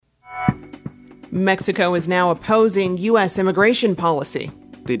Mexico is now opposing U.S. immigration policy.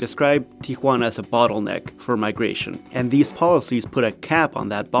 They describe Tijuana as a bottleneck for migration, and these policies put a cap on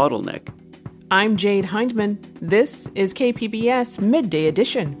that bottleneck. I'm Jade Hindman. This is KPBS Midday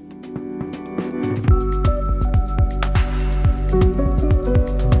Edition.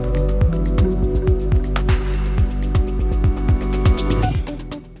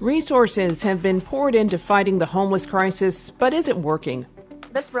 Resources have been poured into fighting the homeless crisis, but is it working?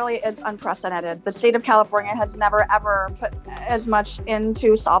 This really is unprecedented. The state of California has never, ever put as much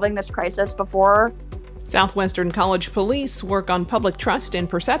into solving this crisis before. Southwestern College police work on public trust and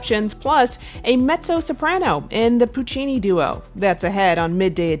perceptions, plus a mezzo-soprano in the Puccini duo. That's ahead on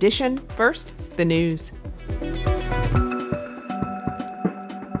Midday Edition. First, the news.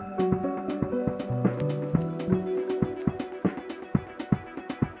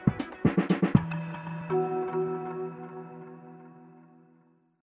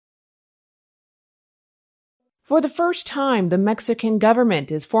 For the first time, the Mexican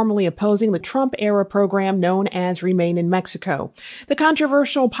government is formally opposing the Trump-era program known as Remain in Mexico. The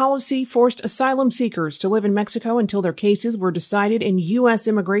controversial policy forced asylum seekers to live in Mexico until their cases were decided in U.S.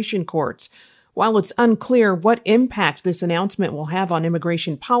 immigration courts. While it's unclear what impact this announcement will have on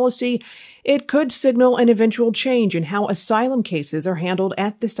immigration policy, it could signal an eventual change in how asylum cases are handled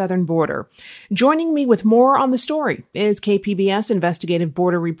at the southern border. Joining me with more on the story is KPBS investigative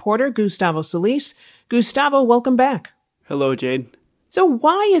border reporter Gustavo Solis. Gustavo, welcome back. Hello, Jade. So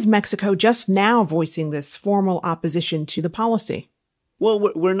why is Mexico just now voicing this formal opposition to the policy?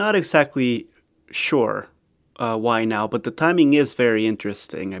 Well, we're not exactly sure why now, but the timing is very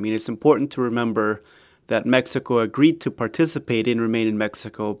interesting. I mean, it's important to remember that Mexico agreed to participate in Remain in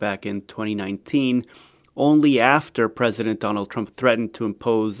Mexico back in 2019, only after President Donald Trump threatened to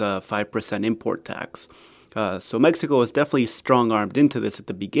impose a 5% import tax. So Mexico was definitely strong-armed into this at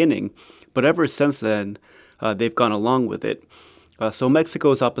the beginning, but ever since then, they've gone along with it. So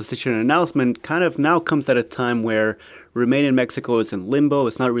Mexico's opposition announcement kind of now comes at a time where Remain in Mexico is in limbo.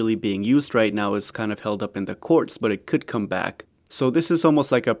 It's not really being used right now. It's kind of held up in the courts, but it could come back. So this is almost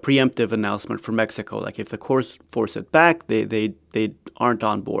like a preemptive announcement for Mexico. Like if the courts force it back, they aren't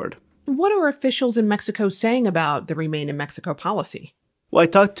on board. What are officials in Mexico saying about the Remain in Mexico policy? Well, I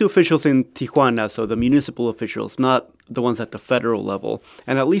talked to officials in Tijuana, so the municipal officials, not the ones at the federal level.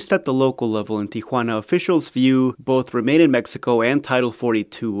 And at least at the local level in Tijuana, officials view both Remain in Mexico and Title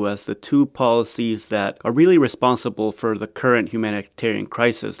 42 as the two policies that are really responsible for the current humanitarian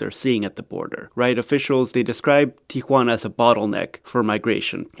crisis they're seeing at the border, right? Officials, they describe Tijuana as a bottleneck for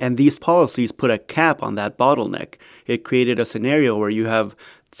migration. And these policies put a cap on that bottleneck. It created a scenario where you have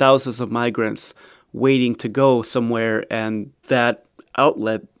thousands of migrants waiting to go somewhere, and that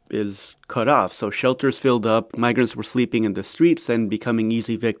outlet is cut off. So shelters filled up, migrants were sleeping in the streets and becoming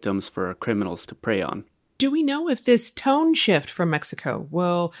easy victims for criminals to prey on. Do we know if this tone shift from Mexico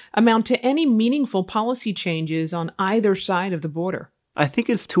will amount to any meaningful policy changes on either side of the border? I think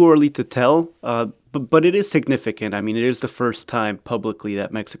it's too early to tell, but it is significant. I mean, it is the first time publicly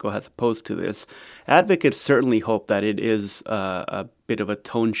that Mexico has opposed to this. Advocates certainly hope that it is a bit of a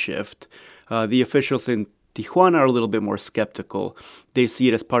tone shift. The officials in Tijuana are a little bit more skeptical. They see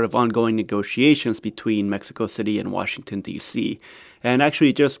it as part of ongoing negotiations between Mexico City and Washington, D.C. And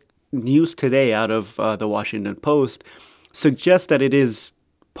actually, just news today out of the Washington Post suggests that it is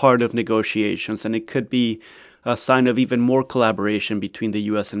part of negotiations, and it could be a sign of even more collaboration between the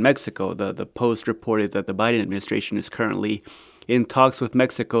U.S. and Mexico. The Post reported that the Biden administration is currently in talks with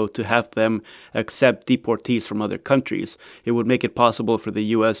Mexico to have them accept deportees from other countries. It would make it possible for the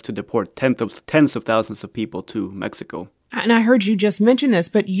U.S. to deport tens of thousands of people to Mexico. And I heard you just mention this,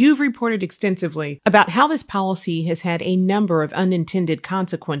 but you've reported extensively about how this policy has had a number of unintended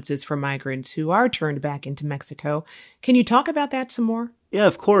consequences for migrants who are turned back into Mexico. Can you talk about that some more? Yeah,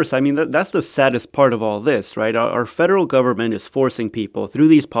 of course. I mean, that's the saddest part of all this, right? Our federal government is forcing people through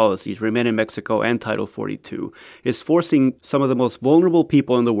these policies, Remain in Mexico and Title 42, is forcing some of the most vulnerable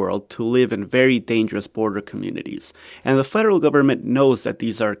people in the world to live in very dangerous border communities. And the federal government knows that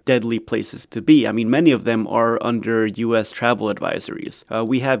these are deadly places to be. I mean, many of them are under U.S. travel advisories.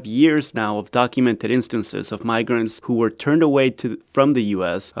 We have years now of documented instances of migrants who were turned away from the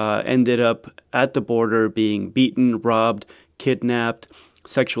U.S., ended up at the border being beaten, robbed, kidnapped,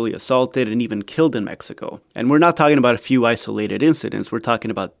 sexually assaulted, and even killed in Mexico. And we're not talking about a few isolated incidents. We're talking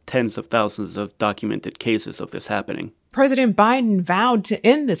about tens of thousands of documented cases of this happening. President Biden vowed to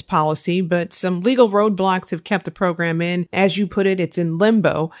end this policy, but some legal roadblocks have kept the program in. As you put it, it's in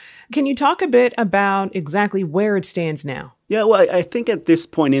limbo. Can you talk a bit about exactly where it stands now? Yeah, well, I think at this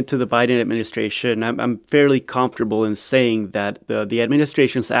point into the Biden administration, I'm fairly comfortable in saying that the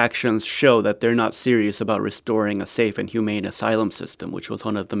administration's actions show that they're not serious about restoring a safe and humane asylum system, which was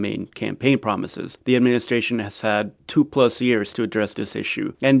one of the main campaign promises. The administration has had 2+ years to address this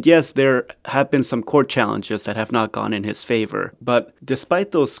issue. And yes, there have been some court challenges that have not gone in his favor. But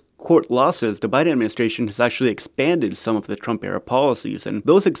despite those court losses, the Biden administration has actually expanded some of the Trump-era policies, and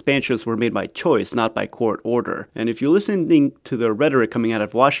those expansions were made by choice, not by court order. And if you're listening to the rhetoric coming out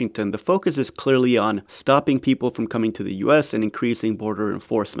of Washington, the focus is clearly on stopping people from coming to the U.S. and increasing border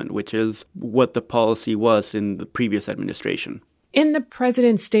enforcement, which is what the policy was in the previous administration. In the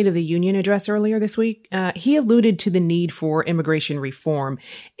president's State of the Union address earlier this week, he alluded to the need for immigration reform.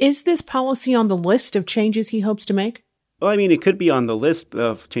 Is this policy on the list of changes he hopes to make? Well, I mean, it could be on the list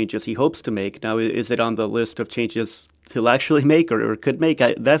of changes he hopes to make. Now, is it on the list of changes he'll actually make or could make?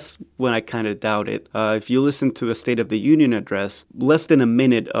 That's when I kind of doubt it. If you listen to the State of the Union address, less than a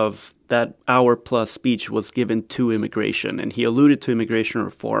minute of that hour-plus speech was given to immigration, and he alluded to immigration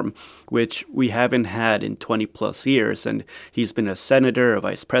reform, which we haven't had in 20+ years, and he's been a senator, a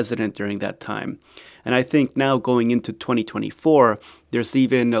vice president during that time. And I think now going into 2024, there's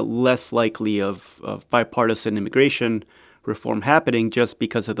even less likely of bipartisan immigration reform happening just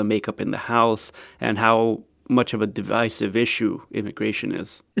because of the makeup in the House and how much of a divisive issue immigration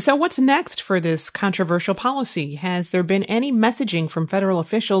is. So what's next for this controversial policy? Has there been any messaging from federal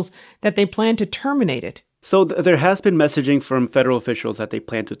officials that they plan to terminate it? So there has been messaging from federal officials that they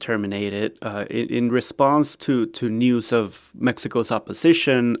plan to terminate it. In response to news of Mexico's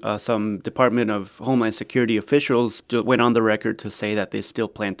opposition, some Department of Homeland Security officials went on the record to say that they still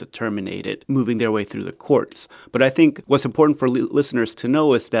plan to terminate it, moving their way through the courts. But I think what's important for listeners to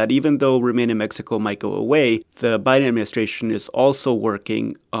know is that even though Remain in Mexico might go away, the Biden administration is also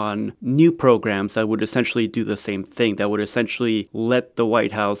working on new programs that would essentially do the same thing, that would essentially let the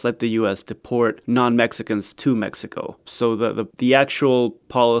White House, let the U.S. deport non-Mexicans to Mexico. So the actual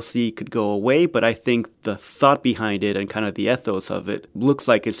policy could go away, but I think the thought behind it and kind of the ethos of it looks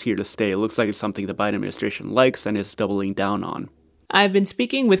like it's here to stay. It looks like it's something the Biden administration likes and is doubling down on. I've been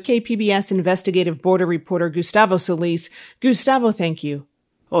speaking with KPBS investigative border reporter Gustavo Solis. Gustavo, thank you.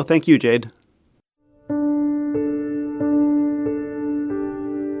 Oh, thank you, Jade.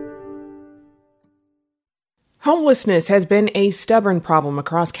 Homelessness has been a stubborn problem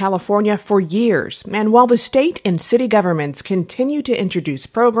across California for years, and while the state and city governments continue to introduce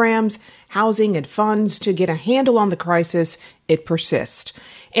programs, housing, and funds to get a handle on the crisis, it persists.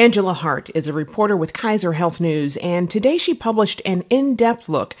 Angela Hart is a reporter with Kaiser Health News, and today she published an in-depth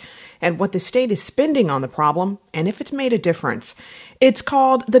look at what the state is spending on the problem and if it's made a difference. It's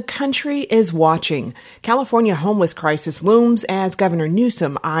called The Country is Watching. California homeless crisis looms as Governor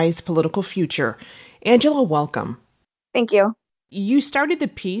Newsom eyes political future. Angela, welcome. Thank you. You started the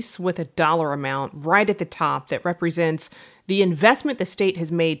piece with a dollar amount right at the top that represents the investment the state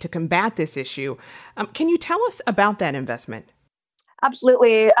has made to combat this issue. Can you tell us about that investment?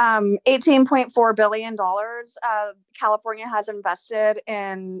 Absolutely. $18.4 billion California has invested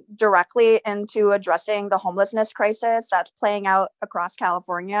directly into addressing the homelessness crisis that's playing out across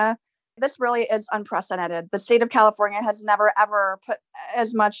California. This really is unprecedented. The state of California has never, ever put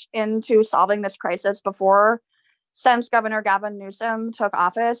as much into solving this crisis before. Since Governor Gavin Newsom took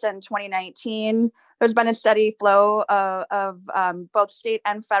office in 2019, there's been a steady flow of both state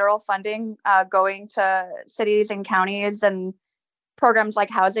and federal funding going to cities and counties and programs like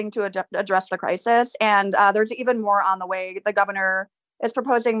housing to address the crisis. And there's even more on the way. The governor is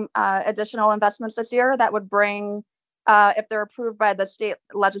proposing additional investments this year that would bring, if they're approved by the state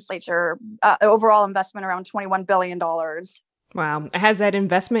legislature, overall investment around $21 billion. Wow. Has that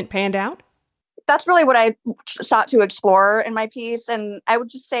investment panned out? That's really what I sought to explore in my piece. And I would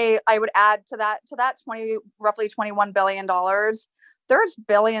just say, I would add to that roughly $21 billion. There's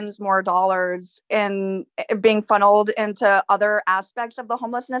billions more dollars in being funneled into other aspects of the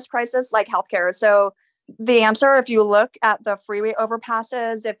homelessness crisis, like healthcare. So the answer, if you look at the freeway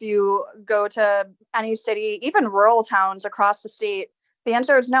overpasses, if you go to any city, even rural towns across the state, the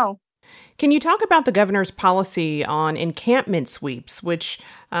answer is no. Can you talk about the governor's policy on encampment sweeps, which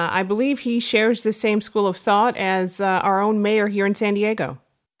I believe he shares the same school of thought as our own mayor here in San Diego?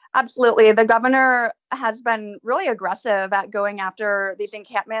 Absolutely. The governor has been really aggressive at going after these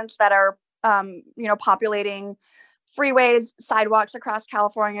encampments that are, populating freeways, sidewalks across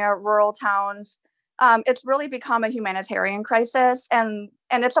California, rural towns. It's really become a humanitarian crisis, and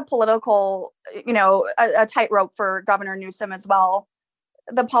it's a political, a tightrope for Governor Newsom as well.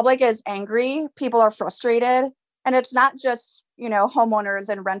 The public is angry. People are frustrated. And it's not just, homeowners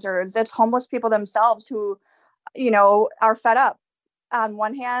and renters. It's homeless people themselves who are fed up. On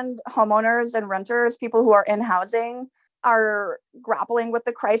one hand, homeowners and renters, people who are in housing, are grappling with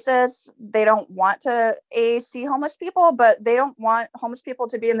the crisis. They don't want to see homeless people, but they don't want homeless people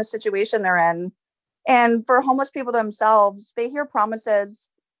to be in the situation they're in. And for homeless people themselves, they hear promises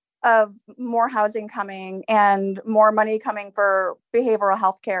of more housing coming and more money coming for behavioral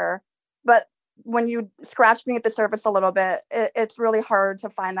health care. But when you scratch beneath the surface a little bit, it's really hard to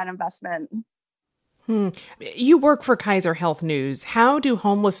find that investment. You work for Kaiser Health News. How do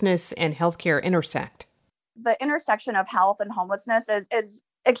homelessness and healthcare intersect? The intersection of health and homelessness is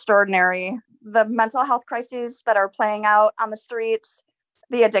extraordinary. The mental health crises that are playing out on the streets,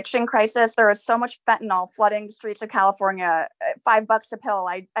 the addiction crisis, there is so much fentanyl flooding the streets of California. $5 a pill.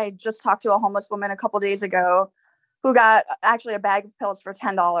 I just talked to a homeless woman a couple days ago who got actually a bag of pills for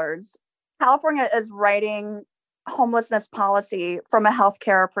 $10. California is writing homelessness policy from a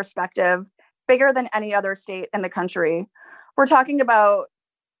healthcare perspective bigger than any other state in the country. We're talking about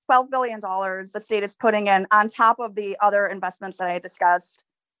 $12 billion the state is putting in on top of the other investments that I discussed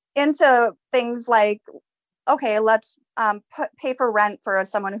into things like, okay, let's pay for rent for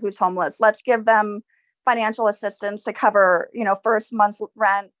someone who's homeless. Let's give them financial assistance to cover, first month's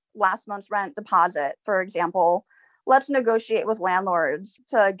rent, last month's rent deposit, for example. Let's negotiate with landlords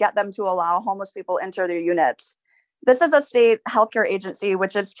to get them to allow homeless people into their units. This is a state healthcare agency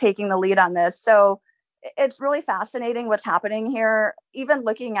which is taking the lead on this. So it's really fascinating what's happening here. Even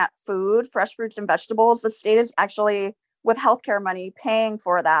looking at food, fresh fruits and vegetables, the state is actually, with healthcare money, paying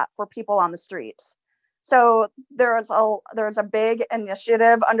for that for people on the streets. So there's a big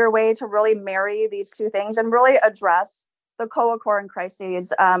initiative underway to really marry these two things and really address the co-occurring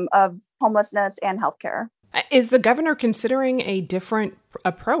crises of homelessness and healthcare. Is the governor considering a different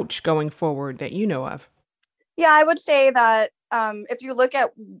approach going forward that you know of? Yeah, I would say that if you look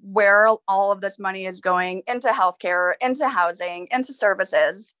at where all of this money is going into healthcare, into housing, into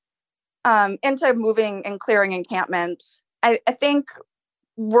services, into moving and clearing encampments, I think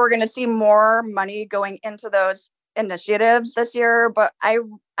we're going to see more money going into those initiatives this year. But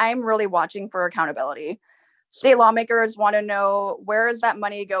I'm really watching for accountability. State lawmakers want to know, where is that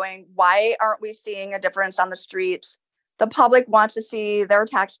money going? Why aren't we seeing a difference on the streets? The public wants to see their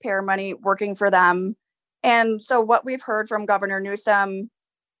taxpayer money working for them. And so what we've heard from Governor Newsom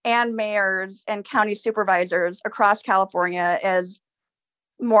and mayors and county supervisors across California is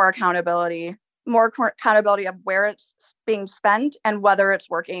more accountability of where it's being spent and whether it's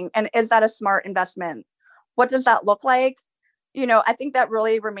working. And is that a smart investment? What does that look like? I think that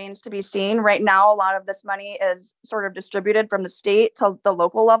really remains to be seen. Right now, a lot of this money is sort of distributed from the state to the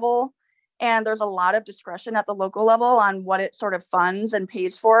local level. And there's a lot of discretion at the local level on what it sort of funds and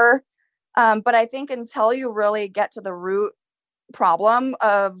pays for. But I think until you really get to the root problem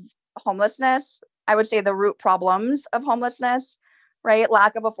of homelessness, I would say the root problems of homelessness, right?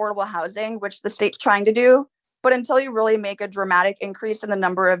 Lack of affordable housing, which the state's trying to do. But until you really make a dramatic increase in the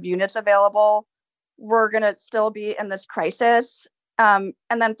number of units available, we're going to still be in this crisis. And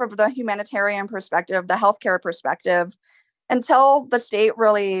then from the humanitarian perspective, the healthcare perspective, until the state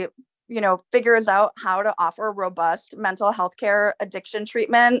really, figures out how to offer robust mental health care, addiction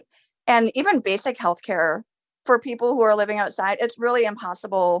treatment, and even basic healthcare for people who are living outside, it's really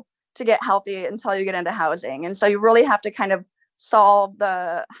impossible to get healthy until you get into housing. And so you really have to kind of solve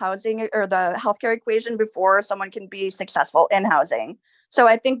the housing or the healthcare equation before someone can be successful in housing. So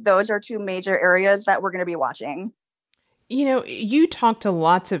I think those are two major areas that we're going to be watching. You talked to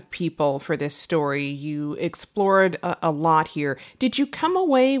lots of people for this story. You explored a lot here. Did you come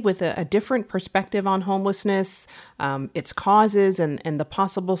away with a different perspective on homelessness, its causes, and the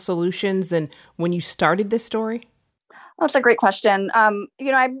possible solutions than when you started this story? That's a great question. I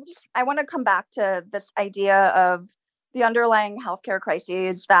want to come back to this idea of the underlying healthcare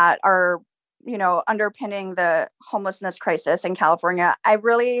crises that are, underpinning the homelessness crisis in California. I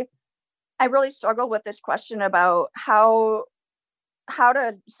really struggle with this question about how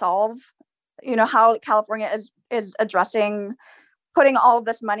to solve, how California is addressing putting all of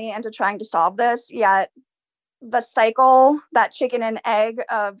this money into trying to solve this. Yet the cycle, that chicken and egg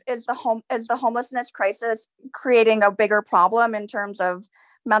of is the homelessness crisis creating a bigger problem in terms of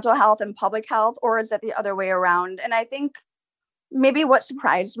mental health and public health, or is it the other way around? And I think maybe what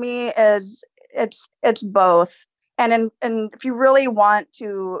surprised me is it's both. And if you really want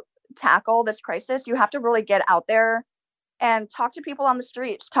to tackle this crisis, you have to really get out there and talk to people on the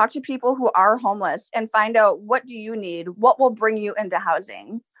streets, talk to people who are homeless, and find out, what do you need? What will bring you into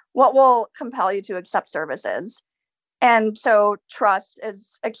housing? What will compel you to accept services? And so trust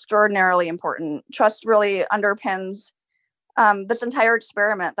is extraordinarily important. Trust really underpins this entire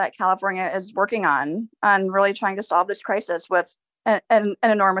experiment that California is working on really trying to solve this crisis with an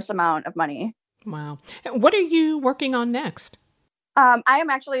enormous amount of money. Wow. What are you working on next? I am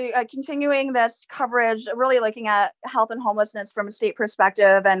actually continuing this coverage, really looking at health and homelessness from a state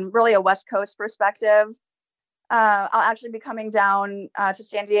perspective and really a West Coast perspective. I'll actually be coming down to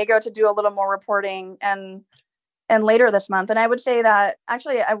San Diego to do a little more reporting and later this month. And I would say that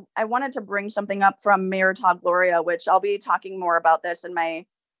actually I wanted to bring something up from Mayor Todd Gloria, which I'll be talking more about this in my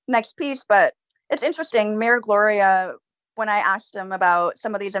next piece. But it's interesting. Mayor Gloria, when I asked him about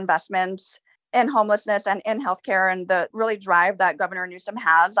some of these investments in homelessness and in healthcare and the really drive that Governor Newsom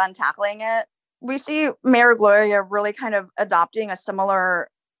has on tackling it, we see Mayor Gloria really kind of adopting a similar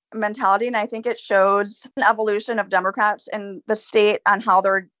mentality. And I think it shows an evolution of Democrats in the state on how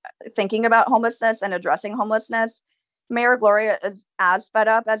they're thinking about homelessness and addressing homelessness. Mayor Gloria is as fed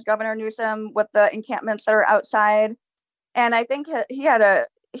up as Governor Newsom with the encampments that are outside. And I think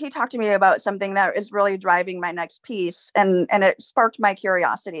he talked to me about something that is really driving my next piece, and it sparked my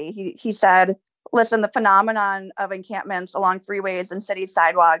curiosity. He said, listen, the phenomenon of encampments along freeways and city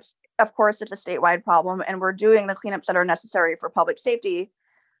sidewalks, of course, it's a statewide problem, and we're doing the cleanups that are necessary for public safety.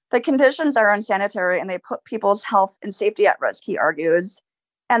 The conditions are unsanitary and they put people's health and safety at risk, he argues,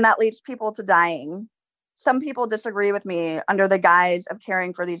 and that leads people to dying. Some people disagree with me under the guise of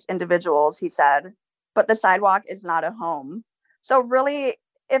caring for these individuals, he said, but the sidewalk is not a home. So really,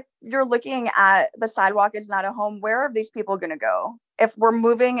 if you're looking at the sidewalk is not a home, where are these people going to go? If we're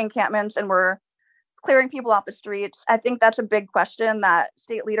moving encampments and we're clearing people off the streets, I think that's a big question that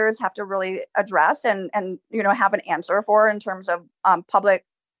state leaders have to really address and have an answer for in terms of public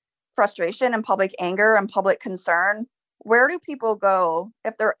frustration and public anger and public concern. Where do people go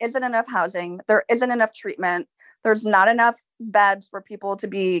if there isn't enough housing, there isn't enough treatment, there's not enough beds for people to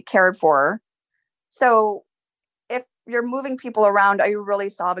be cared for? So if you're moving people around, are you really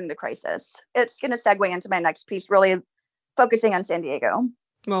solving the crisis? It's going to segue into my next piece, really focusing on San Diego.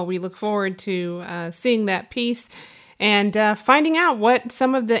 Well, we look forward to seeing that piece and finding out what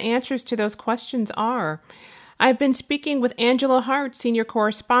some of the answers to those questions are. I've been speaking with Angela Hart, senior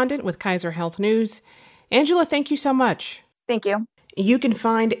correspondent with Kaiser Health News. Angela, thank you so much. Thank you. You can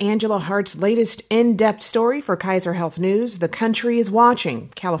find Angela Hart's latest in-depth story for Kaiser Health News, The Country is Watching.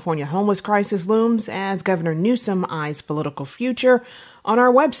 California homeless crisis looms as Governor Newsom eyes political future, on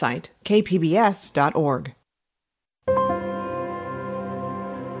our website, kpbs.org.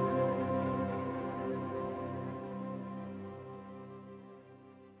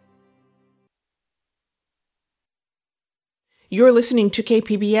 You're listening to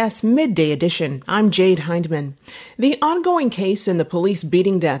KPBS Midday Edition. I'm Jade Hindman. The ongoing case in the police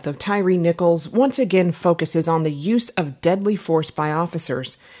beating death of Tyre Nichols once again focuses on the use of deadly force by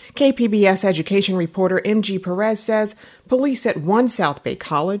officers. KPBS education reporter M.G. Perez says police at one South Bay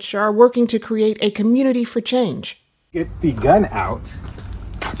college are working to create a community for change. Get the gun out,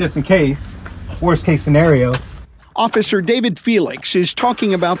 just in case, worst case scenario. Officer David Felix is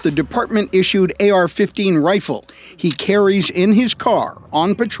talking about the department-issued AR-15 rifle he carries in his car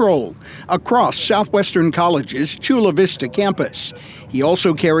on patrol across Southwestern College's Chula Vista campus. He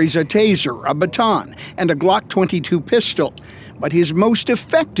also carries a taser, a baton, and a Glock 22 pistol. But his most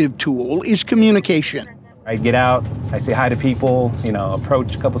effective tool is communication. I get out, I say hi to people,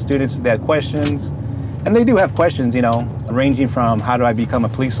 approach a couple students if they have questions. And they do have questions, ranging from how do I become a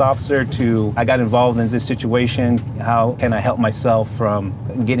police officer to I got involved in this situation, how can I help myself from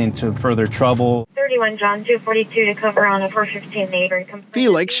getting into further trouble. 31 John 242 to cover on a 415 neighbor.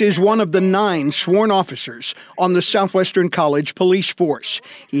 Felix is one of the 9 sworn officers on the Southwestern College police force.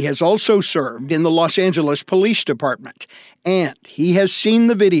 He has also served in the Los Angeles Police Department. And he has seen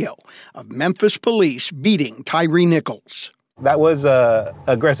the video of Memphis police beating Tyre Nichols. That was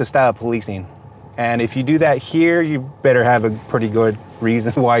aggressive style of policing. And if you do that here, you better have a pretty good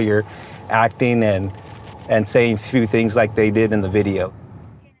reason why you're acting and saying a few things like they did in the video.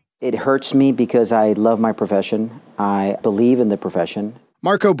 It hurts me because I love my profession. I believe in the profession.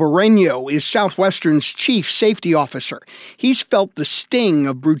 Marco Barreño is Southwestern's chief safety officer. He's felt the sting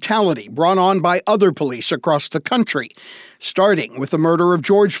of brutality brought on by other police across the country, starting with the murder of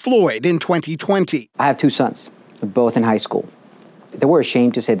George Floyd in 2020. I have 2 sons, both in high school. They were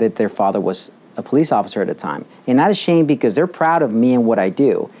ashamed to say that their father was a police officer at the time. And not ashamed because they're proud of me and what I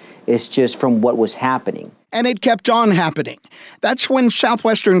do. It's just from what was happening. And it kept on happening. That's when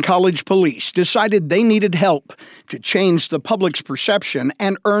Southwestern College Police decided they needed help to change the public's perception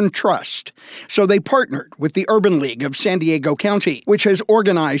and earn trust. So they partnered with the Urban League of San Diego County, which has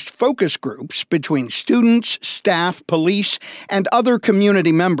organized focus groups between students, staff, police, and other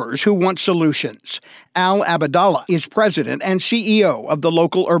community members who want solutions. Al Abdallah is president and CEO of the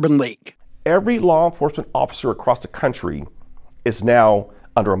local Urban League. Every law enforcement officer across the country is now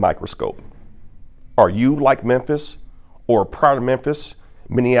under a microscope. Are you like Memphis or prior to Memphis,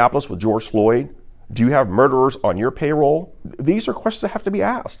 Minneapolis with George Floyd? Do you have murderers on your payroll? These are questions that have to be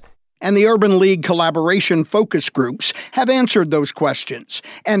asked. And the Urban League collaboration focus groups have answered those questions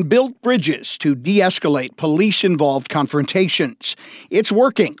and built bridges to de-escalate police-involved confrontations. It's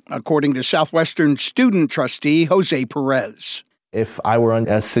working, according to Southwestern student trustee Jose Perez. If I were in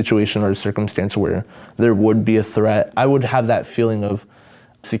a situation or a circumstance where there would be a threat, I would have that feeling of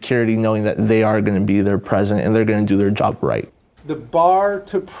security, knowing that they are going to be there present and they're going to do their job right. The bar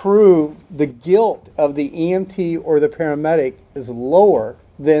to prove the guilt of the EMT or the paramedic is lower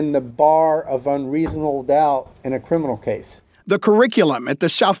than the bar of unreasonable doubt in a criminal case. The curriculum at the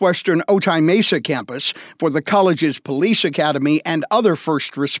Southwestern Otay Mesa campus for the college's police academy and other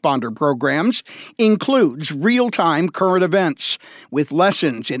first responder programs includes real-time current events with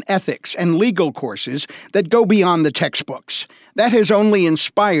lessons in ethics and legal courses that go beyond the textbooks. That has only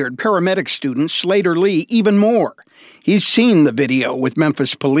inspired paramedic student Slater Lee even more. He's seen the video with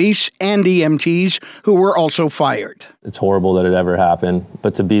Memphis police and EMTs who were also fired. It's horrible that it ever happened,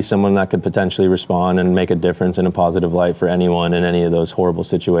 but to be someone that could potentially respond and make a difference in a positive light for anyone in any of those horrible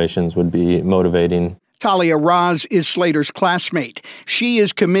situations would be motivating. Talia Raz is Slater's classmate. She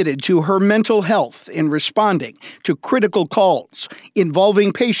is committed to her mental health in responding to critical calls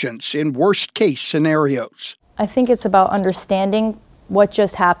involving patients in worst-case scenarios. I think it's about understanding what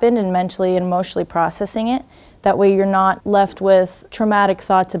just happened and mentally and emotionally processing it. That way you're not left with traumatic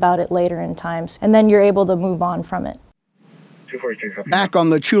thoughts about it later in times, and then you're able to move on from it. Back on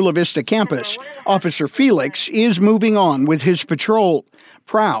the Chula Vista campus, Officer Felix is moving on with his patrol,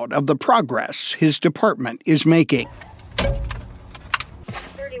 proud of the progress his department is making.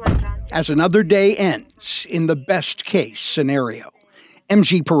 As another day ends in the best-case scenario.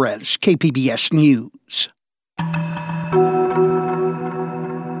 MG Perez, KPBS News.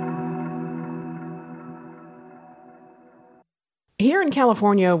 Here in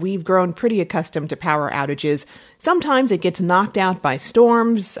California, we've grown pretty accustomed to power outages. Sometimes it gets knocked out by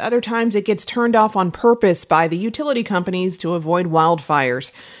storms, other times it gets turned off on purpose by the utility companies to avoid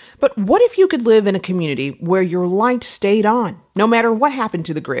wildfires. But what if you could live in a community where your light stayed on, no matter what happened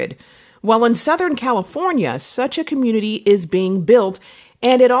to the grid? Well, in Southern California, such a community is being built,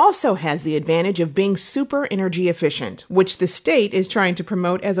 and it also has the advantage of being super energy efficient, which the state is trying to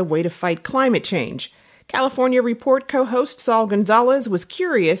promote as a way to fight climate change. California Report co-host Saul Gonzalez was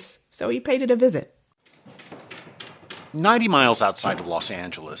curious, so he paid it a visit. 90 miles outside of Los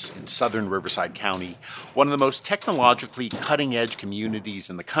Angeles in southern Riverside County, one of the most technologically cutting-edge communities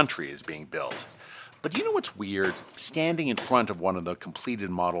in the country is being built. But do you know what's weird? Standing in front of one of the completed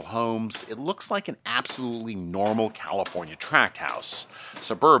model homes, it looks like an absolutely normal California tract house.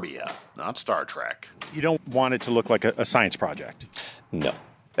 Suburbia, not Star Trek. You don't want it to look like a science project. No.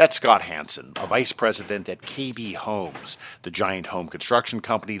 That's Scott Hansen, a vice president at KB Homes, the giant home construction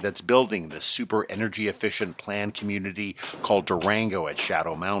company that's building this super energy-efficient planned community called Durango at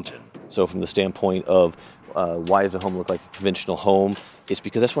Shadow Mountain. So from the standpoint of why does a home look like a conventional home, it's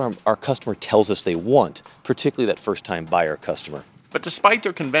because that's what our customer tells us they want, particularly that first-time buyer customer. But despite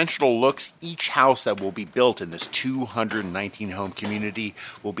their conventional looks, each house that will be built in this 219-home community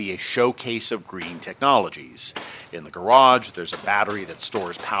will be a showcase of green technologies. In the garage, there's a battery that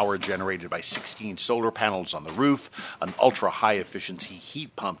stores power generated by 16 solar panels on the roof, an ultra-high-efficiency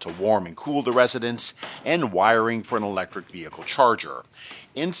heat pump to warm and cool the residence, and wiring for an electric vehicle charger.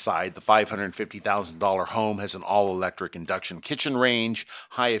 Inside, the $550,000 home has an all-electric induction kitchen range,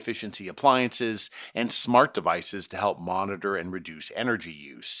 high-efficiency appliances, and smart devices to help monitor and reduce energy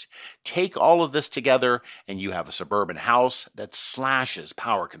use. Take all of this together, and you have a suburban house that slashes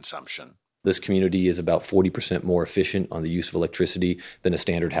power consumption. This community is about 40% more efficient on the use of electricity than a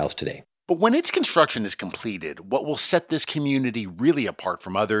standard house today. But when its construction is completed, what will set this community really apart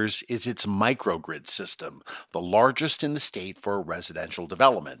from others is its microgrid system, the largest in the state for residential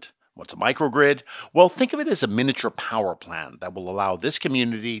development. What's a microgrid? Well, think of it as a miniature power plant that will allow this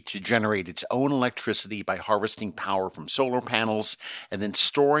community to generate its own electricity by harvesting power from solar panels and then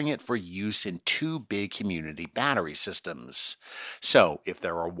storing it for use in 2 big community battery systems. So, if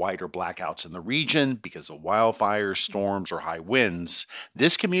there are wider blackouts in the region because of wildfires, storms, or high winds,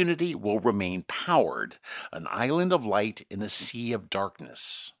 this community will remain powered, an island of light in a sea of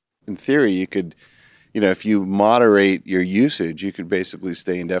darkness. In theory, you could, if you moderate your usage, you could basically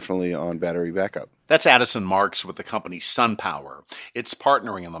stay indefinitely on battery backup. That's Addison Marks with the company SunPower. It's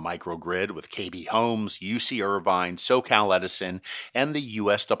partnering on the microgrid with KB Homes, UC Irvine, SoCal Edison, and the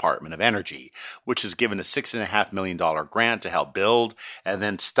U.S. Department of Energy, which has given a $6.5 million grant to help build and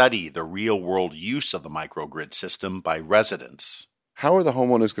then study the real-world use of the microgrid system by residents. How are the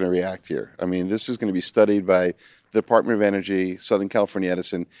homeowners going to react here? I mean, this is going to be studied by the Department of Energy, Southern California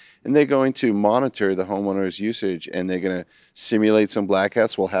Edison, and they're going to monitor the homeowners' usage, and they're going to simulate some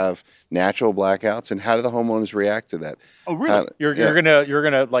blackouts. We'll have natural blackouts, and how do the homeowners react to that? Oh, really? You're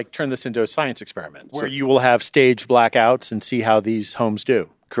gonna like turn this into a science experiment where you will have staged blackouts and see how these homes do.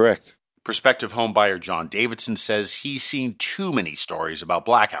 Correct. Prospective homebuyer John Davidson says he's seen too many stories about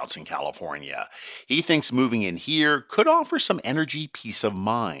blackouts in California. He thinks moving in here could offer some energy peace of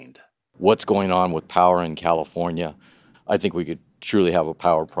mind. What's going on with power in California, I think we could truly have a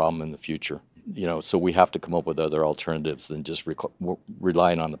power problem in the future. So we have to come up with other alternatives than just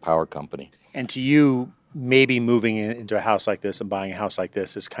relying on the power company. And to you, maybe moving into a house like this and buying a house like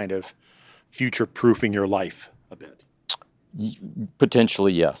this is kind of future-proofing your life a bit?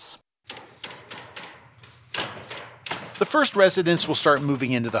 Potentially, yes. The first residents will start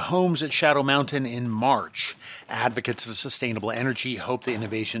moving into the homes at Shadow Mountain in March. Advocates of sustainable energy hope the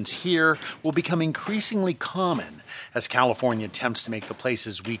innovations here will become increasingly common as California attempts to make the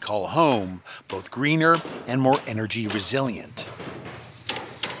places we call home both greener and more energy resilient.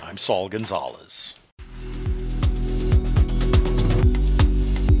 I'm Saul Gonzalez.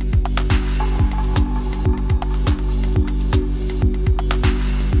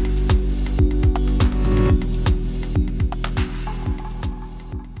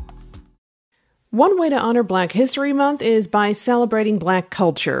 One way to honor Black History Month is by celebrating Black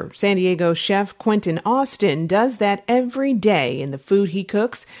culture. San Diego chef Quentin Austin does that every day in the food he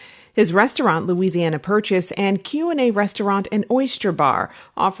cooks. His restaurant, Louisiana Purchase, and Q&A Restaurant and Oyster Bar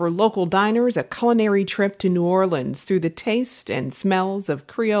offer local diners a culinary trip to New Orleans through the taste and smells of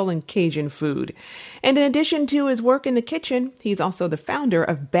Creole and Cajun food. And in addition to his work in the kitchen, he's also the founder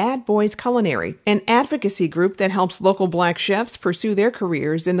of Bad Boys Culinary, an advocacy group that helps local Black chefs pursue their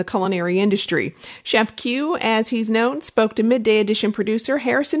careers in the culinary industry. Chef Q, as he's known, spoke to Midday Edition producer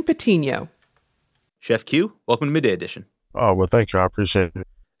Harrison Patino. Chef Q, welcome to Midday Edition. Oh, well, thank you. I appreciate it.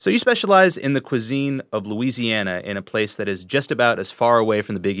 So you specialize in the cuisine of Louisiana in a place that is just about as far away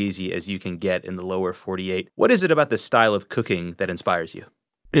from the Big Easy as you can get in the lower 48. What is it about this style of cooking that inspires you?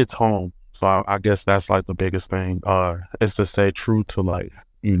 It's home. So I guess that's like the biggest thing. Is to stay true to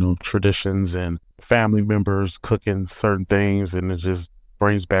traditions and family members cooking certain things, and it just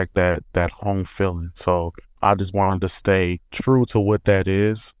brings back that home feeling. So I just wanted to stay true to what that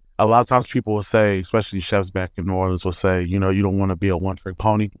is. A lot of times people will say, especially chefs back in New Orleans will say, you don't want to be a one-trick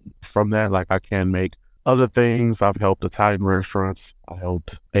pony from that. Like, I can make other things. I've helped Italian restaurants. I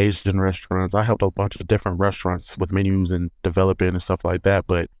helped Asian restaurants. I helped a bunch of different restaurants with menus and developing and stuff like that.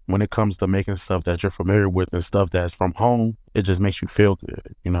 But when it comes to making stuff that you're familiar with and stuff that's from home, it just makes you feel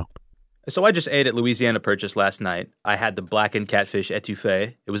good, So I just ate at Louisiana Purchase last night. I had the blackened catfish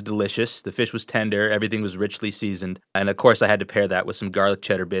etouffee. It was delicious. The fish was tender. Everything was richly seasoned. And of course, I had to pair that with some garlic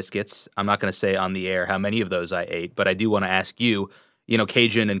cheddar biscuits. I'm not going to say on the air how many of those I ate, but I do want to ask you,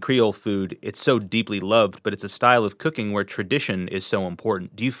 Cajun and Creole food, it's so deeply loved, but it's a style of cooking where tradition is so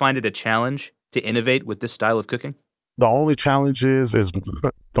important. Do you find it a challenge to innovate with this style of cooking? The only challenge is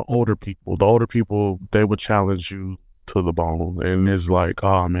the older people. The older people, they would challenge you to the bone. And it's like,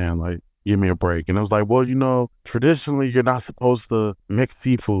 oh man, give me a break. And I was like, well, traditionally, you're not supposed to mix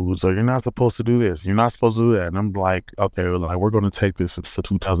seafoods, or you're not supposed to do this. You're not supposed to do that. And I'm like, okay, we're going to take this to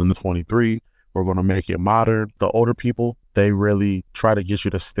 2023. We're going to make it modern. The older people, they really try to get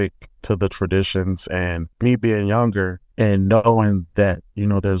you to stick to the traditions. And me being younger and knowing that,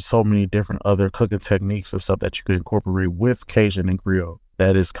 there's so many different other cooking techniques and stuff that you can incorporate with Cajun and Creole,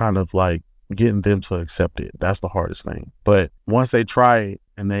 that is kind of like getting them to accept it. That's the hardest thing. But once they try it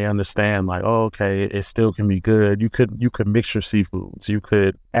and they understand, okay, it still can be good. You could mix your seafoods. You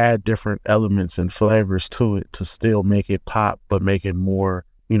could add different elements and flavors to it to still make it pop, but make it more,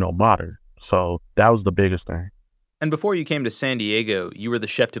 modern. So that was the biggest thing. And before you came to San Diego, you were the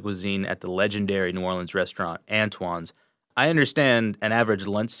chef de cuisine at the legendary New Orleans restaurant Antoine's. I understand an average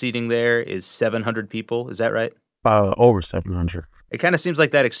lunch seating there is 700 people. Is that right? Over 700. It kind of seems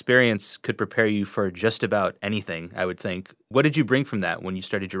like that experience could prepare you for just about anything, I would think. What did you bring from that when you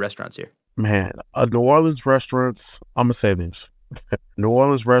started your restaurants here? Man, New Orleans restaurants, I'm going to say this. New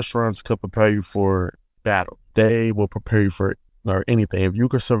Orleans restaurants could prepare you for battle. They will prepare you for or anything. If you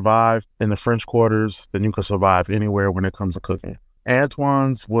could survive in the French Quarters, then you could survive anywhere when it comes to cooking.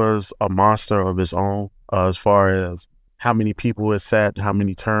 Antoine's was a monster of its own as far as how many people it sat, how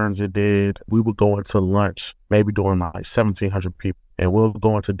many turns it did. We would go into lunch, maybe doing like 1,700 people, and we'll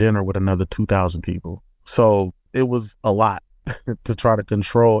go into dinner with another 2,000 people. So it was a lot to try to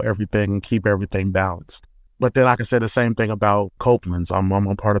control everything and keep everything balanced. But then I can say the same thing about Copeland's. I'm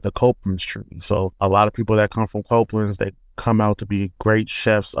a part of the Copeland's tree. So a lot of people that come from Copeland's, they come out to be great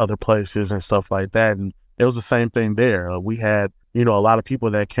chefs other places and stuff like that. And it was the same thing there. We had, a lot of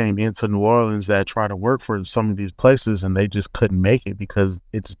people that came into New Orleans that try to work for some of these places and they just couldn't make it because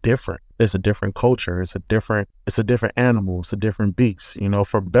it's different. It's a different culture. It's a different animal. It's a different beast,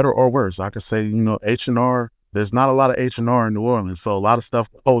 for better or worse. I could say, H&R, there's not a lot of H&R in New Orleans. So a lot of stuff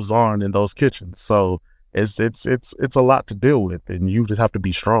goes on in those kitchens. So it's a lot to deal with and you just have to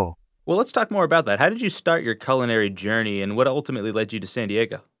be strong. Well, let's talk more about that. How did you start your culinary journey and what ultimately led you to San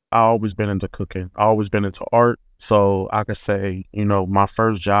Diego? I've always been into cooking. I've always been into art. So I could say, my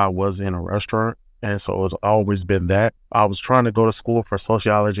first job was in a restaurant. And so it's always been that. I was trying to go to school for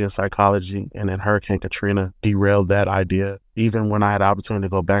sociology and psychology, and then Hurricane Katrina derailed that idea. Even when I had the opportunity to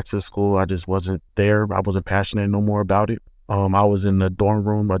go back to school, I just wasn't there. I wasn't passionate no more about it. I was in the dorm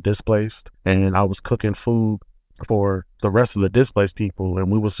room displaced, and I was cooking food for the rest of the displaced people.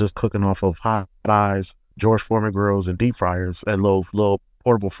 And we was just cooking off of hot eyes, George Foreman grills and deep fryers and little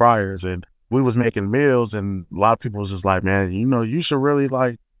portable fryers. And we was making meals, and a lot of people was just like, man, you should really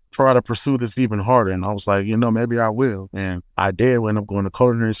try to pursue this even harder. And I was like, maybe I will. And I did end up going to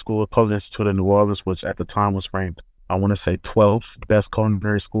culinary school, Culinary Institute in New Orleans, which at the time was ranked, I want to say 12th best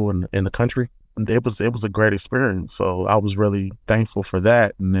culinary school in the country. And it was a great experience. So I was really thankful for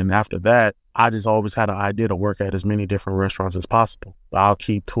that. And then after that, I just always had an idea to work at as many different restaurants as possible. I'll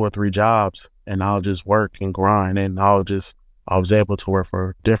keep 2 or 3 jobs and I'll just work and grind. And I was able to work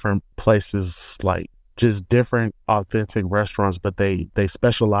for different places, just different authentic restaurants, but they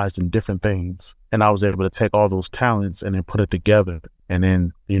specialized in different things. And I was able to take all those talents and then put it together and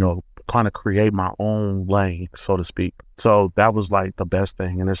then, kind of create my own lane, so to speak. So that was the best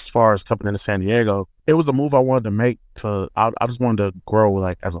thing. And as far as coming into San Diego, it was a move I wanted to make I just wanted to grow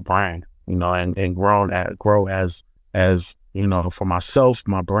as a brand, and grow as for myself,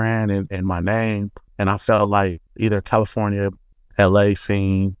 my brand and my name. And I felt like either California, LA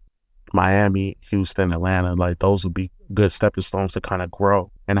scene, Miami, Houston, Atlanta, those would be good stepping stones to kind of grow.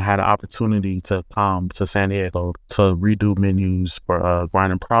 And I had an opportunity to come to San Diego to redo menus for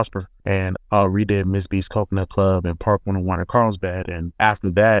Grind and Prosper. And redid Miss B's Coconut Club and Park 101 in Carlsbad. And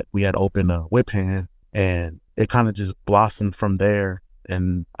after that, we had opened a whip hand, and it kind of just blossomed from there.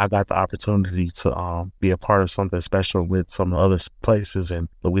 And I got the opportunity to be a part of something special with some other places, and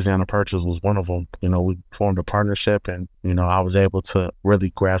Louisiana Purchase was one of them. We formed a partnership, and, I was able to really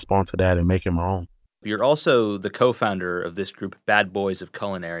grasp onto that and make it my own. You're also the co-founder of this group, Bad Boys of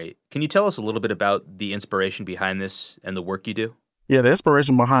Culinary. Can you tell us a little bit about the inspiration behind this and the work you do? Yeah, the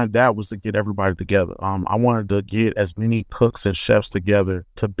inspiration behind that was to get everybody together. I wanted to get as many cooks and chefs together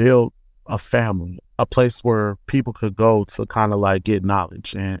to build a family, a place where people could go to kind of get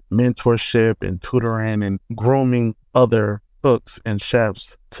knowledge and mentorship and tutoring and grooming other cooks and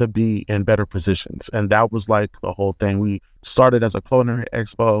chefs to be in better positions. And that was the whole thing. We started as a culinary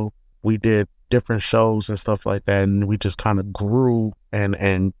expo. We did different shows and stuff like that. And we just kind of grew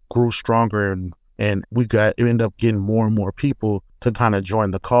and grew stronger. And we ended up getting more and more people to kind of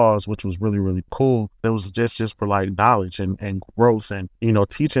join the cause, which was really, really cool. It was just for knowledge and growth and,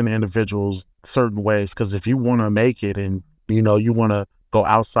 teaching individuals certain ways. Because if you want to make it and, you want to go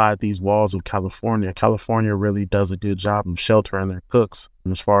outside these walls of California really does a good job of sheltering their cooks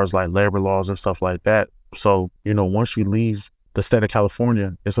as far as labor laws and stuff like that. So, once you leave the state of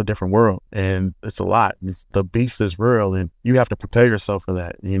California, it's a different world and it's a lot. The beast is real and you have to prepare yourself for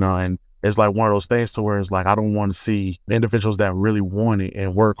that, and it's one of those things to where it's I don't want to see individuals that really want it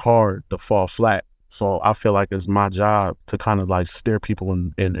and work hard to fall flat. So I feel like it's my job to kind of steer people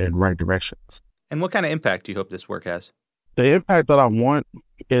in right directions. And what kind of impact do you hope this work has? The impact that I want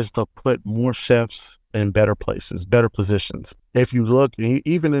is to put more chefs in better places, better positions. If you look,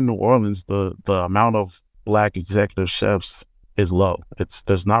 even in New Orleans, the amount of Black executive chefs is low.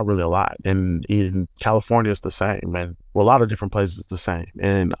 There's not really a lot. And in California, it's the same. And a lot of different places, it's the same.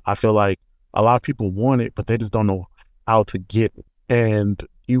 And I feel like a lot of people want it, but they just don't know how to get it. And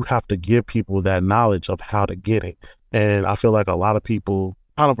you have to give people that knowledge of how to get it. And I feel like a lot of people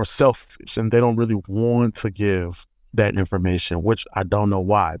kind of are selfish and they don't really want to give that information, which I don't know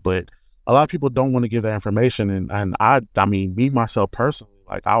why, but a lot of people don't want to give that information. And I mean, me, myself personally,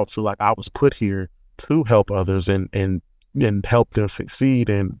 like I would feel like I was put here to help others and help them succeed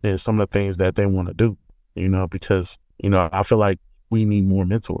in some of the things that they want to do, because, I feel like we need more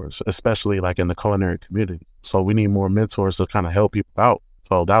mentors, especially like in the culinary community. So we need more mentors to kind of help people out.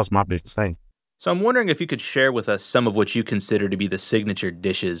 So that was my biggest thing. So I'm wondering if you could share with us some of what you consider to be the signature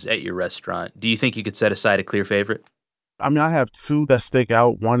dishes at your restaurant. Do you think you could set aside a clear favorite? I mean, I have two that stick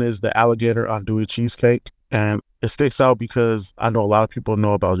out. One is the alligator andouille cheesecake. And it sticks out because I know a lot of people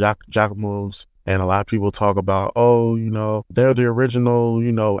know about Jacquemus, and a lot of people talk about, they're the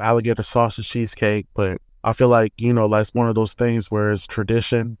original, alligator sausage cheesecake. But I feel like, like it's one of those things where it's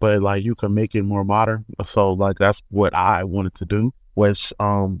tradition, but like you can make it more modern. So like that's what I wanted to do, which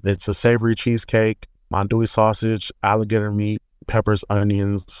it's a savory cheesecake, andouille sausage, alligator meat, peppers,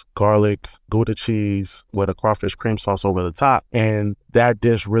 onions, garlic, Gouda cheese with a crawfish cream sauce over the top. And that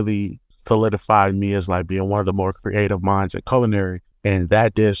dish really solidified me as like being one of the more creative minds at culinary. And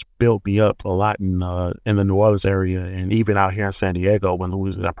that dish built me up a lot in the New Orleans area. And even out here in San Diego, when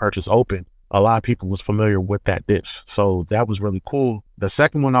Louisiana Purchase opened, a lot of people was familiar with that dish. So that was really cool. The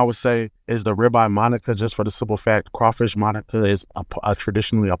second one I would say is the ribeye Monica, just for the simple fact, crawfish Monica is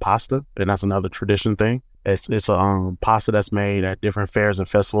traditionally a pasta, and that's another tradition thing. It's a pasta that's made at different fairs and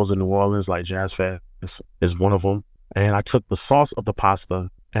festivals in New Orleans, like Jazz Fest is one of them. And I took the sauce of the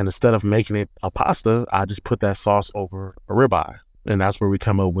pasta, and instead of making it a pasta, I just put that sauce over a ribeye. And that's where we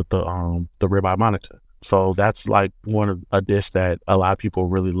come up with the ribeye Monica. So that's like a dish that a lot of people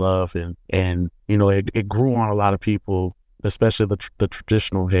really love. And it grew on a lot of people, especially the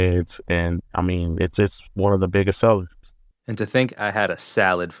traditional heads. And I mean, it's one of the biggest sellers. And to think I had a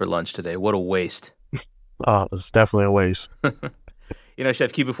salad for lunch today. What a waste. It's definitely a waste.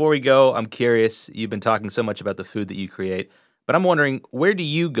 Chef Q, before we go, I'm curious, you've been talking so much about the food that you create, but I'm wondering, where do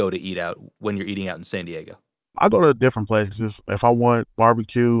you go to eat out when you're eating out in San Diego? I go to different places. If I want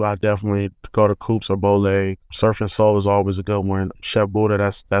barbecue, I definitely go to Coops or Bolé. Surf and Soul is always a good one. Chef Buddha,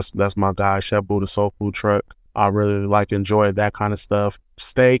 that's my guy. Chef Buddha Soul Food Truck. I really enjoy that kind of stuff.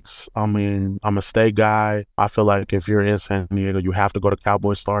 Steaks, I mean, I'm a steak guy. I feel like if you're in San Diego, you have to go to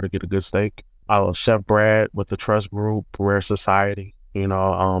Cowboy Star to get a good steak. Chef Brad with the Trust Group, Rare Society.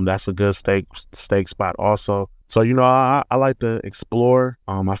 That's a good steak spot also. So, I like to explore.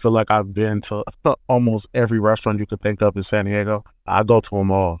 I feel like I've been to almost every restaurant you could think of in San Diego. I go to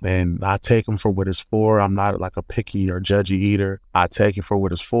them all and I take them for what it's for. I'm not like a picky or judgy eater. I take it for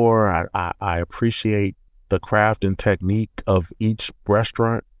what it's for. I appreciate the craft and technique of each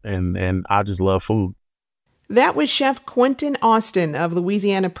restaurant and I just love food. That was Chef Quentin Austin of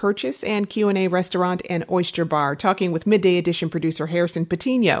Louisiana Purchase and Q&A Restaurant and Oyster Bar, talking with Midday Edition producer Harrison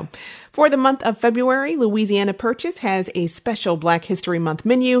Patino. For the month of February, Louisiana Purchase has a special Black History Month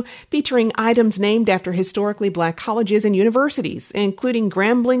menu featuring items named after historically Black colleges and universities, including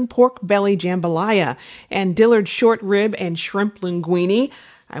Grambling pork belly jambalaya and Dillard short rib and shrimp linguine.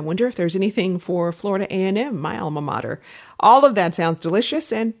 I wonder if there's anything for Florida A&M, my alma mater. All of that sounds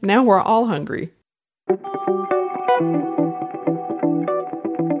delicious, and now we're all hungry.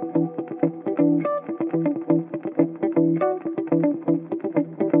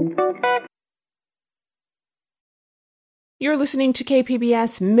 You're listening to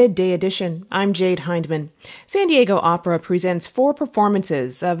KPBS Midday Edition. I'm Jade Hindman. San Diego Opera presents 4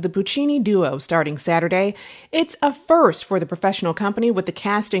 performances of the Puccini Duo starting Saturday. It's a first for the professional company with the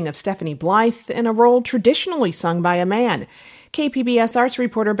casting of Stephanie Blythe in a role traditionally sung by a man. KPBS arts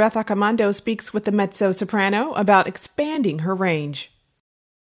reporter Beth Accomando speaks with the mezzo-soprano about expanding her range.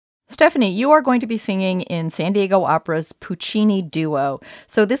 Stephanie, you are going to be singing in San Diego Opera's Puccini Duo.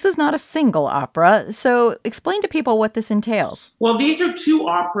 So this is not a single opera. So explain to people what this entails. Well, these are 2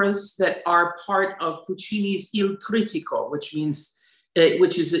 operas that are part of Puccini's Il Trittico, which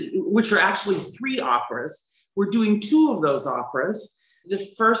are actually 3 operas. We're doing 2 of those operas. The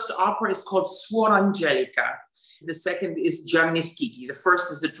first opera is called Suor Angelica. The second is Gianni Schicchi. The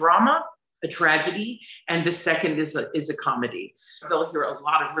first is a drama, a tragedy, and the second is a comedy. They'll hear a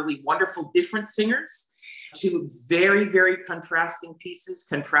lot of really wonderful different singers, 2 very, very contrasting pieces,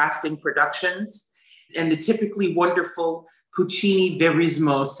 contrasting productions, and the typically wonderful Puccini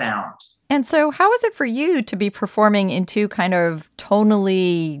verismo sound. And so how is it for you to be performing in 2 kind of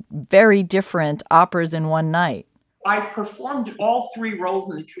tonally very different operas in one night? I've performed all 3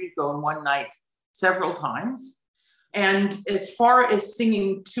 roles in the Trittico in one night several times. And as far as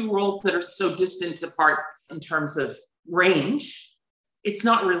singing 2 roles that are so distant apart in terms of range, it's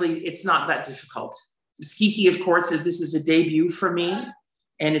not that difficult. Skiki, of course, this is a debut for me,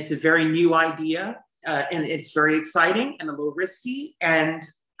 and it's a very new idea, and it's very exciting and a little risky, and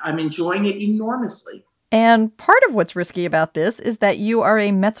I'm enjoying it enormously. And part of what's risky about this is that you are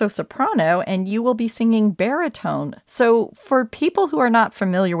a mezzo-soprano and you will be singing baritone. So for people who are not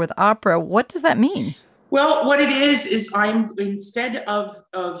familiar with opera, what does that mean? Well, what it is I'm, instead of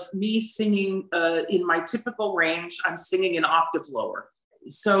me singing in my typical range, I'm singing an octave lower.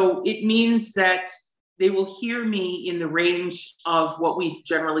 So it means that they will hear me in the range of what we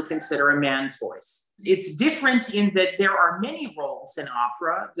generally consider a man's voice. It's different in that there are many roles in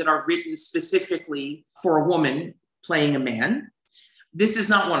opera that are written specifically for a woman playing a man. This is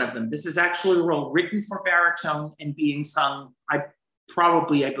not one of them. This is actually a role written for baritone and being sung, I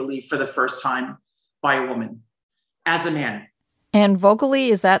believe, for the first time by a woman as a man. And vocally,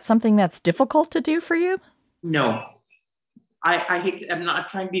 is that something that's difficult to do for you? No. I'm not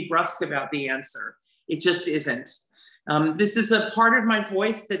trying to be brusque about the answer. It just isn't. This is a part of my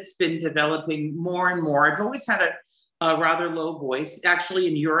voice that's been developing more and more. I've always had a rather low voice. Actually,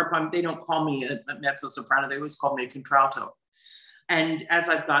 in Europe, they don't call me a mezzo-soprano. They always call me a contralto. And as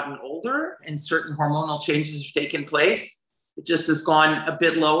I've gotten older and certain hormonal changes have taken place, it just has gone a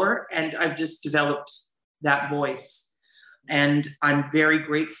bit lower, and I've just developed that voice. And I'm very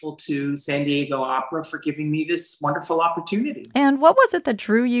grateful to San Diego Opera for giving me this wonderful opportunity. And what was it that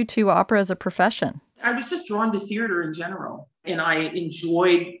drew you to opera as a profession? I was just drawn to theater in general, and I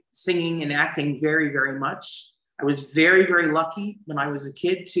enjoyed singing and acting very, very much. I was very, very lucky when I was a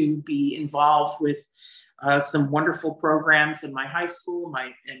kid to be involved with some wonderful programs in my high school,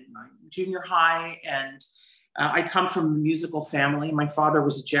 and my junior high, and I come from a musical family. My father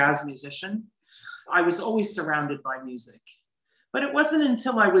was a jazz musician. I was always surrounded by music. But it wasn't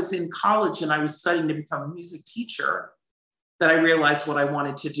until I was in college and I was studying to become a music teacher that I realized what I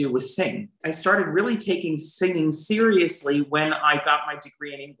wanted to do was sing. I started really taking singing seriously when I got my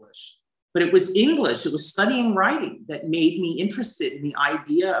degree in English. But it was English, it was studying writing that made me interested in the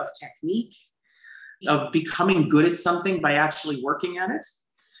idea of technique, of becoming good at something by actually working at it.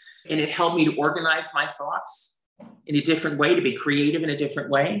 And it helped me to organize my thoughts in a different way, to be creative in a different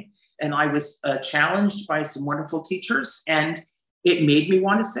way. And I was challenged by some wonderful teachers, and it made me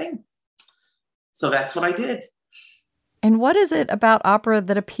want to sing. So that's what I did. And what is it about opera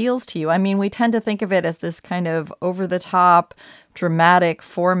that appeals to you? I mean, we tend to think of it as this kind of over-the-top, dramatic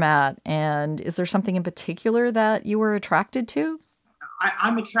format. And is there something in particular that you were attracted to?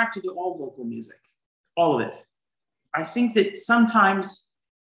 I'm attracted to all vocal music, all of it. I think that sometimes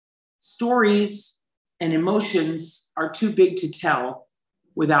stories and emotions are too big to tell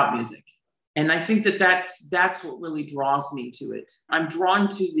without music. And I think that that's what really draws me to it. I'm drawn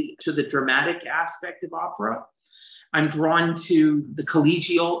to the dramatic aspect of opera. I'm drawn to the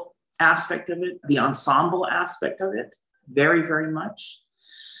collegial aspect of it, the ensemble aspect of it, very, very much.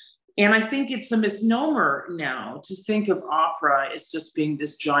 And I think it's a misnomer now to think of opera as just being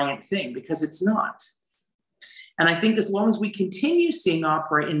this giant thing, because it's not. And I think as long as we continue seeing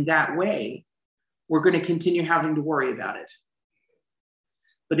opera in that way, we're going to continue having to worry about it.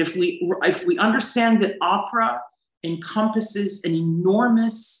 But if we understand that opera encompasses an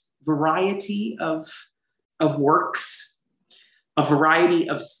enormous variety of works, a variety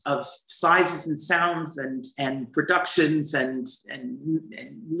of sizes and sounds and productions and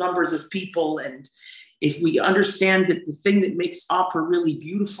numbers of people, and if we understand that the thing that makes opera really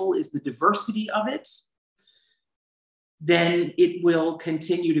beautiful is the diversity of it, then it will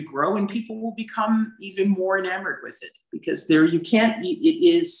continue to grow and people will become even more enamored with it, because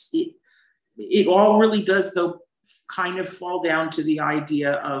it all really does, though, kind of fall down to the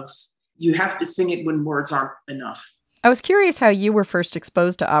idea of you have to sing it when words aren't enough. I was curious how you were first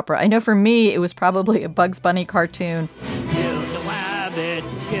exposed to opera. I know for me, it was probably a Bugs Bunny cartoon. Kill the wabbit,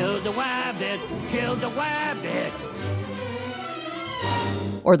 kill the wabbit, kill the wabbit.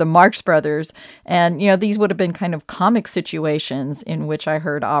 Or the Marx Brothers. And, these would have been kind of comic situations in which I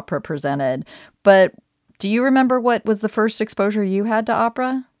heard opera presented. But do you remember what was the first exposure you had to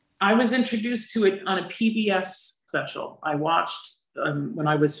opera? I was introduced to it on a PBS special. I watched when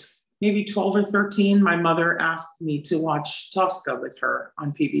I was maybe 12 or 13. My mother asked me to watch Tosca with her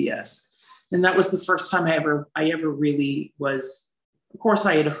on PBS. And that was the first time I ever really was. Of course,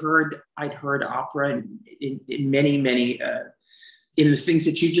 I'd heard opera in many in the things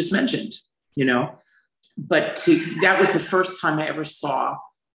that you just mentioned, but that was the first time I ever saw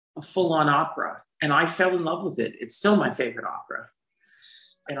a full-on opera, and I fell in love with it. It's still my favorite opera.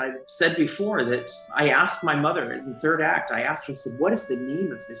 And I said before that I asked my mother in the third act, I said, what is the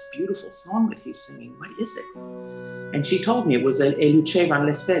name of this beautiful song that he's singing? What is it? And she told me it was E lucevano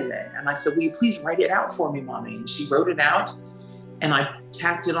le stelle. And I said, will you please write it out for me, Mommy? And she wrote it out, and I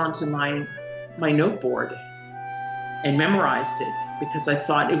tacked it onto my noteboard and memorized it because I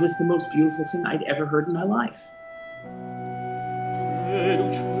thought it was the most beautiful thing I'd ever heard in my life.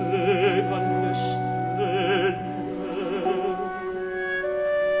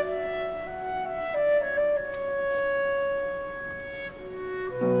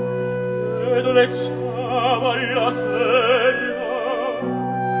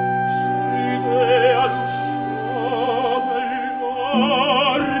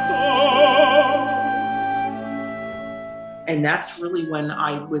 And that's really when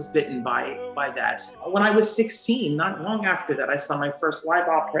I was bitten by that. When I was 16, not long after that, I saw my first live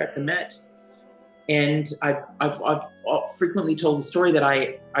opera at the Met. And I've frequently told the story that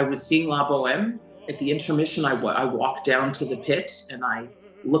I was seeing La Bohème. At the intermission, I walked down to the pit and I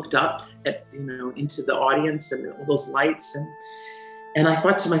looked up at, into the audience and all those lights. And I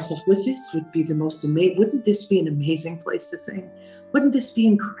thought to myself, wouldn't this be an amazing place to sing? Wouldn't this be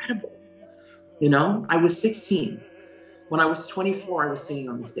incredible? I was 16. When I was 24, I was singing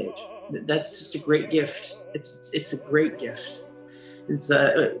on the stage. That's just a great gift. It's a great gift. It's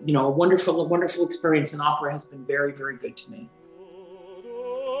a wonderful experience, and opera has been very, very good to me.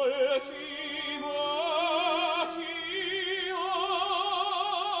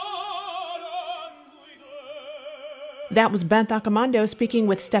 That was Beth Accomando speaking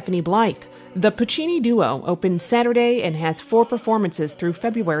with Stephanie Blythe. The Puccini Duo opens Saturday and has 4 performances through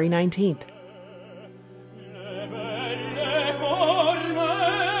February 19th.